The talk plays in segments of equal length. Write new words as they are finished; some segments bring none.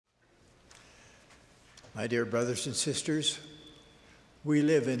My dear brothers and sisters, we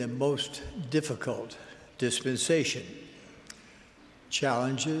live in a most difficult dispensation.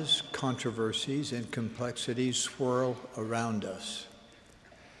 Challenges, controversies, and complexities swirl around us.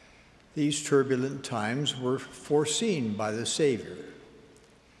 These turbulent times were foreseen by the Savior.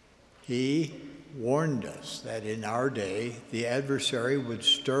 He warned us that in our day, the adversary would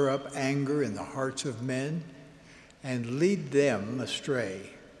stir up anger in the hearts of men and lead them astray.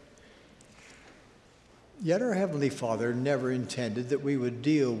 Yet our Heavenly Father never intended that we would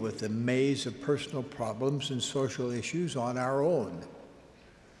deal with the maze of personal problems and social issues on our own.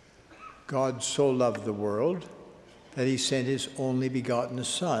 God so loved the world that he sent his only begotten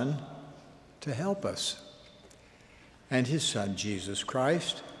Son to help us. And his Son, Jesus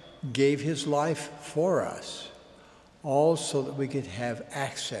Christ, gave his life for us, all so that we could have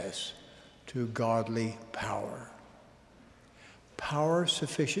access to godly power. Power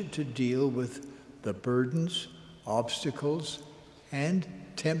sufficient to deal with the burdens, obstacles, and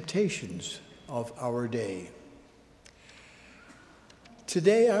temptations of our day.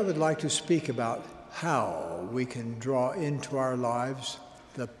 Today, I would like to speak about how we can draw into our lives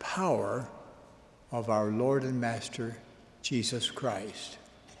the power of our Lord and Master, Jesus Christ.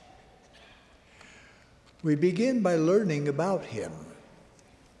 We begin by learning about him.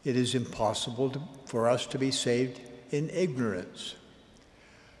 It is impossible for us to be saved in ignorance.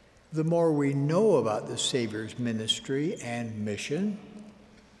 The more we know about the Savior's ministry and mission,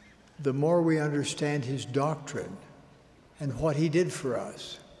 the more we understand his doctrine and what he did for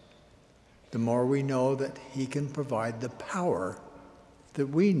us, the more we know that he can provide the power that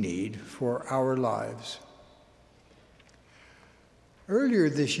we need for our lives. Earlier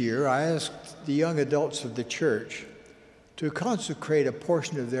this year, I asked the young adults of the church to consecrate a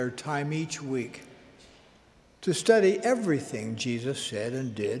portion of their time each week to study everything Jesus said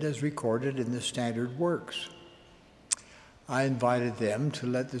and did as recorded in the standard works. I invited them to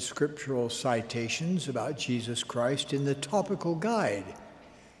let the scriptural citations about Jesus Christ in the topical guide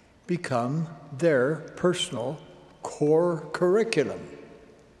become their personal core curriculum.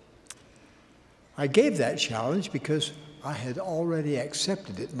 I gave that challenge because I had already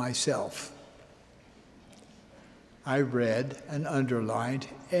accepted it myself. I read and underlined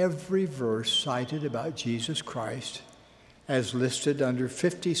every verse cited about Jesus Christ as listed under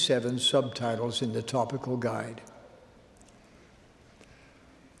 57 subtitles in the topical guide.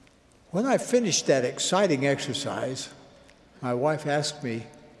 When I finished that exciting exercise, my wife asked me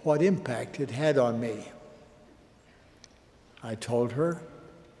what impact it had on me. I told her,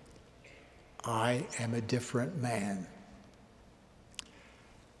 I am a different man.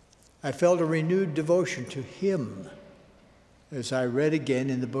 I felt a renewed devotion to him as I read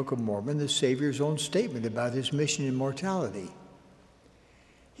again in the Book of Mormon the Savior's own statement about his mission and mortality.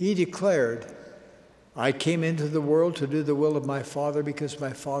 He declared, I came into the world to do the will of my Father because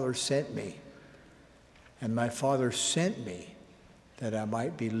my Father sent me. And my Father sent me that I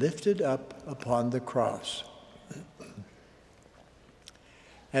might be lifted up upon the cross.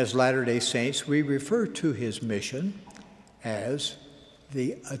 As Latter-day Saints, we refer to his mission as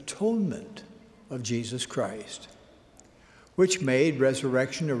the atonement of Jesus Christ, which made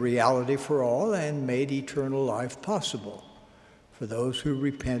resurrection a reality for all and made eternal life possible for those who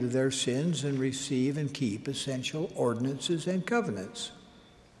repent of their sins and receive and keep essential ordinances and covenants.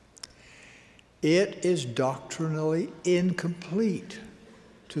 It is doctrinally incomplete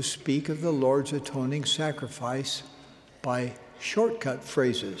to speak of the Lord's atoning sacrifice by shortcut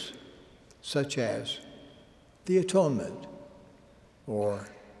phrases such as the atonement, or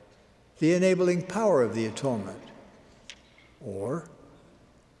the enabling power of the atonement, or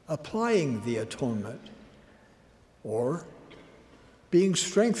applying the atonement, or being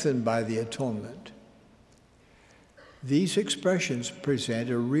strengthened by the atonement. These expressions present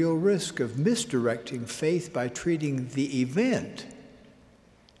a real risk of misdirecting faith by treating the event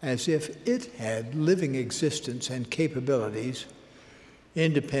as if it had living existence and capabilities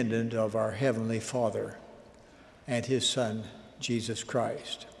independent of our Heavenly Father and his Son, Jesus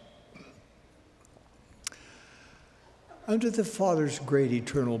Christ. Under the Father's great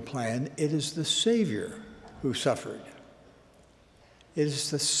eternal plan, it is the Savior who suffered. It is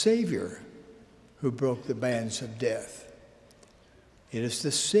the Savior who broke the bands of death. It is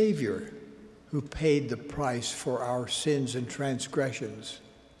the Savior who paid the price for our sins and transgressions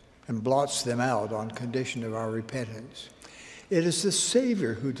and blots them out on condition of our repentance. It is the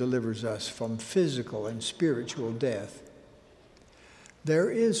Savior who delivers us from physical and spiritual death.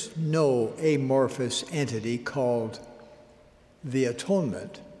 There is no amorphous entity called the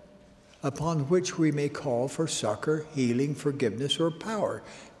atonement upon which we may call for succor, healing, forgiveness, or power.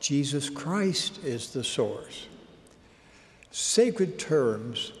 Jesus Christ is the source. Sacred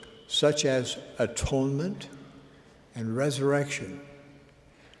terms such as atonement and resurrection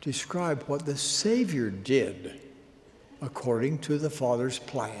describe what the Savior did according to the Father's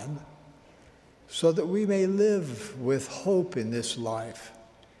plan, so that we may live with hope in this life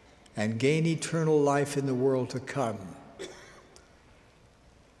and gain eternal life in the world to come.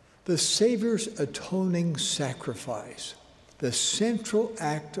 The Savior's atoning sacrifice, the central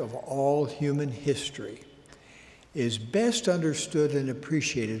act of all human history, is best understood and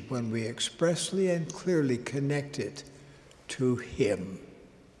appreciated when we expressly and clearly connect it to Him.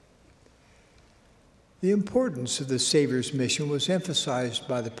 The importance of the Savior's mission was emphasized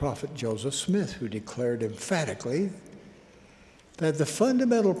by the prophet Joseph Smith, who declared emphatically that the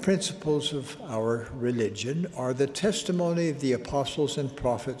fundamental principles of our religion are the testimony of the apostles and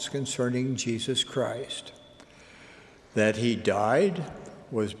prophets concerning Jesus Christ, that He died,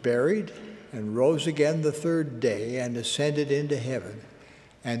 was buried, and rose again the third day and ascended into heaven,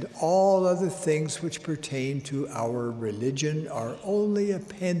 and all other things which pertain to our religion are only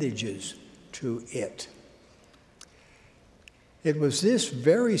appendages to it. It was this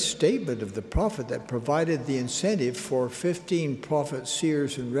very statement of the prophet that provided the incentive for 15 prophets,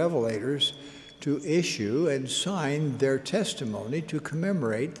 seers, and revelators to issue and sign their testimony to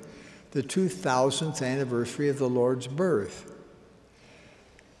commemorate the 2000th anniversary of the Lord's birth.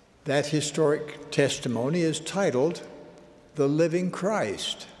 That historic testimony is titled The Living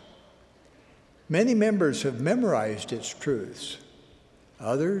Christ. Many members have memorized its truths.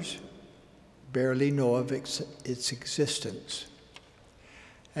 Others barely know of its existence.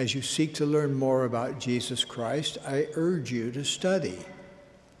 As you seek to learn more about Jesus Christ, I urge you to study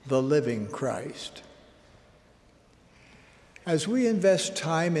The Living Christ. As we invest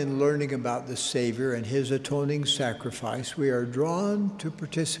time in learning about the Savior and His atoning sacrifice, we are drawn to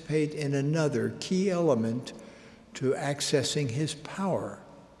participate in another key element to accessing His power.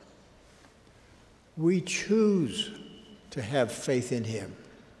 We choose to have faith in Him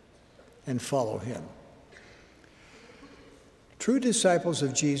and follow Him. True disciples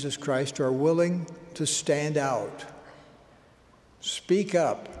of Jesus Christ are willing to stand out, speak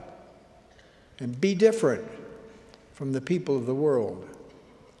up, and be different from the people of the world.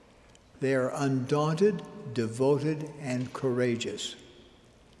 They are undaunted, devoted, and courageous.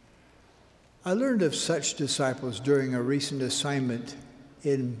 I learned of such disciples during a recent assignment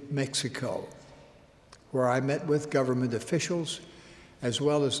in Mexico, where I met with government officials as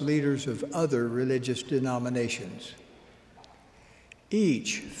well as leaders of other religious denominations.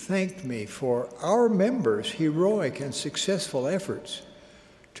 Each thanked me for our members' heroic and successful efforts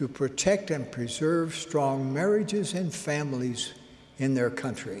to protect and preserve strong marriages and families in their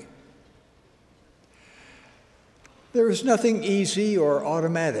country. There is nothing easy or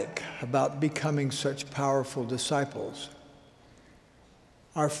automatic about becoming such powerful disciples.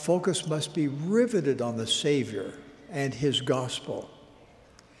 Our focus must be riveted on the Savior and His gospel.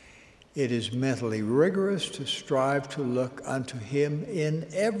 It is mentally rigorous to strive to look unto Him in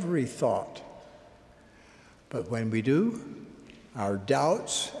every thought. But when we do, our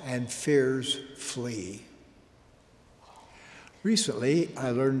doubts and fears flee. Recently,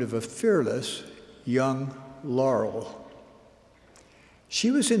 I learned of a fearless young Laurel.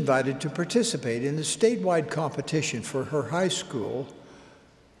 She was invited to participate in a statewide competition for her high school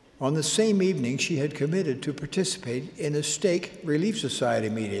on the same evening she had committed to participate in a stake relief society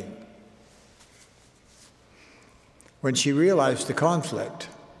meeting. When she realized the conflict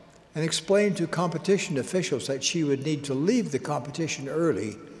and explained to competition officials that she would need to leave the competition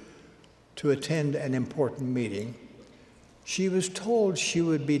early to attend an important meeting, she was told she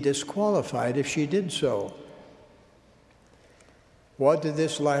would be disqualified if she did so. What did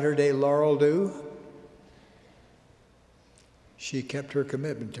this latter-day Laurel do? She kept her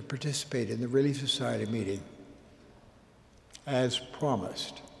commitment to participate in the Relief Society meeting. As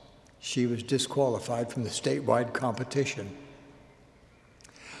promised, she was disqualified from the statewide competition.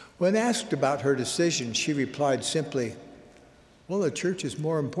 When asked about her decision, she replied simply, "Well, the church is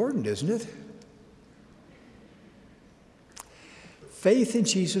more important, isn't it?" Faith in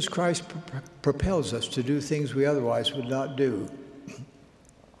Jesus Christ propels us to do things we otherwise would not do.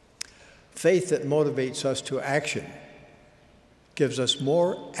 Faith that motivates us to action gives us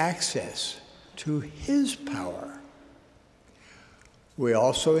more access to His power. We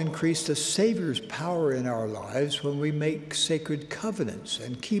also increase the Savior's power in our lives when we make sacred covenants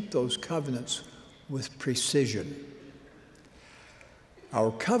and keep those covenants with precision.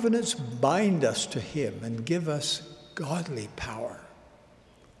 Our covenants bind us to Him and give us godly power.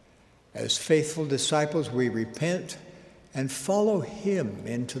 As faithful disciples, we repent and follow him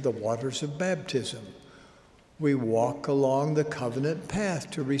into the waters of baptism. We walk along the covenant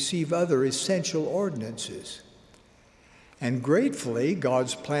path to receive other essential ordinances. And gratefully,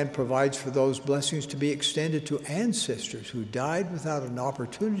 God's plan provides for those blessings to be extended to ancestors who died without an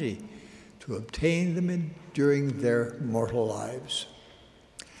opportunity to obtain them during their mortal lives.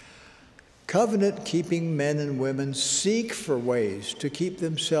 Covenant-keeping men and women seek for ways to keep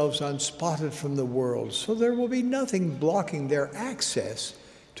themselves unspotted from the world, so there will be nothing blocking their access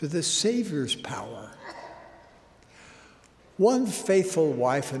to the Savior's power. One faithful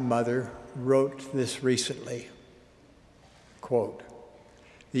wife and mother wrote this recently, quote,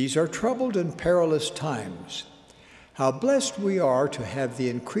 "These are troubled and perilous times. How blessed we are to have the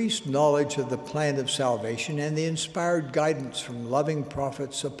increased knowledge of the plan of salvation and the inspired guidance from loving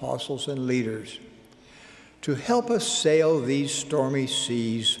prophets, apostles, and leaders to help us sail these stormy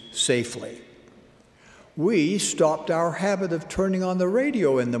seas safely. We stopped our habit of turning on the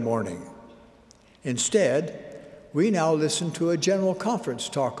radio in the morning. Instead, we now listen to a general conference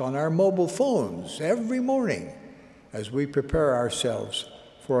talk on our mobile phones every morning as we prepare ourselves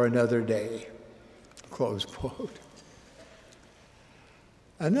for another day." Close quote.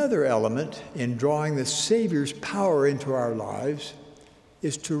 Another element in drawing the Savior's power into our lives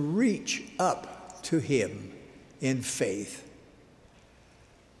is to reach up to him in faith.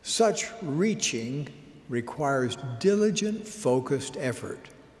 Such reaching requires diligent, focused effort.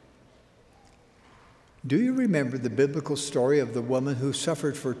 Do you remember the biblical story of the woman who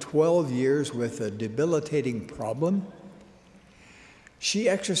suffered for 12 years with a debilitating problem? She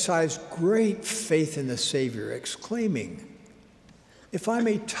exercised great faith in the Savior, exclaiming, "If I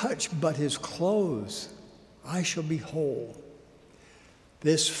may touch but his clothes, I shall be whole."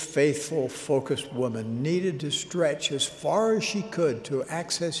 This faithful, focused woman needed to stretch as far as she could to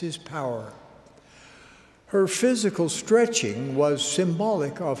access his power. Her physical stretching was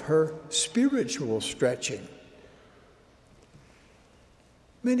symbolic of her spiritual stretching.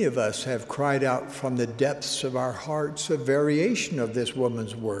 Many of us have cried out from the depths of our hearts a variation of this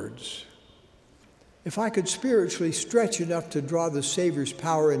woman's words. If I could spiritually stretch enough to draw the Savior's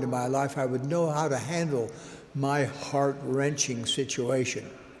power into my life, I would know how to handle my heart-wrenching situation.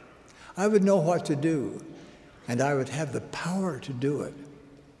 I would know what to do, and I would have the power to do it.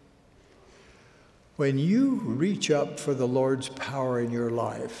 When you reach up for the Lord's power in your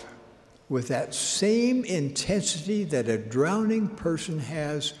life with that same intensity that a drowning person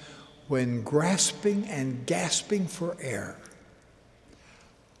has when grasping and gasping for air,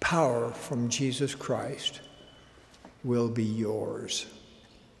 power from Jesus Christ will be yours.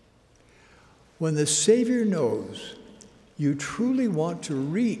 When the Savior knows you truly want to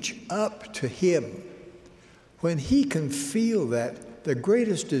reach up to him, when he can feel that the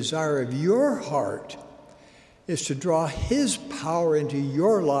greatest desire of your heart is to draw his power into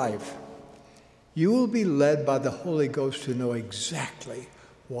your life, you will be led by the Holy Ghost to know exactly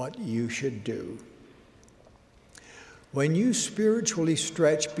what you should do. When you spiritually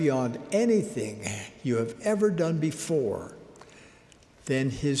stretch beyond anything you have ever done before, then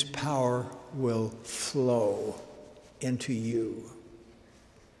his power will flow into you.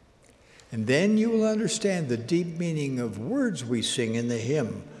 And then you will understand the deep meaning of words we sing in the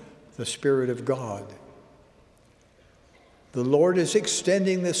hymn, "The Spirit of God." The Lord is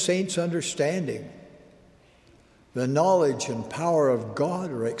extending the saints' understanding. The knowledge and power of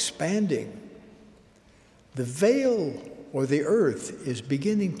God are expanding. The veil or the earth is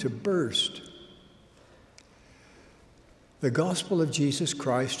beginning to burst. The gospel of Jesus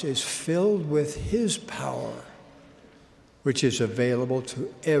Christ is filled with his power, which is available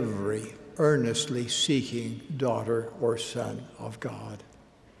to every earnestly seeking daughter or son of God.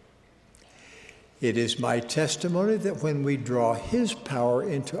 It is my testimony that when we draw his power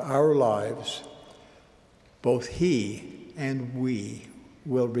into our lives, both he and we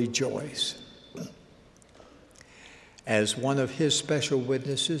will rejoice. As one of his special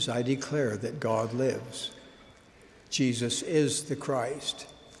witnesses, I declare that God lives. Jesus is the Christ.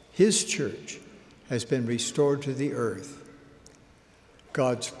 His church has been restored to the earth.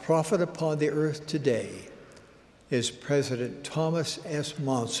 God's prophet upon the earth today is President Thomas S.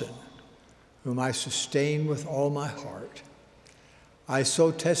 Monson, whom I sustain with all my heart. I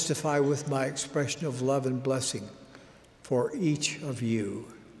so testify with my expression of love and blessing for each of you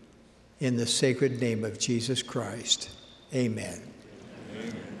in the sacred name of Jesus Christ. Amen.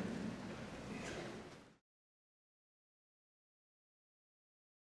 Amen.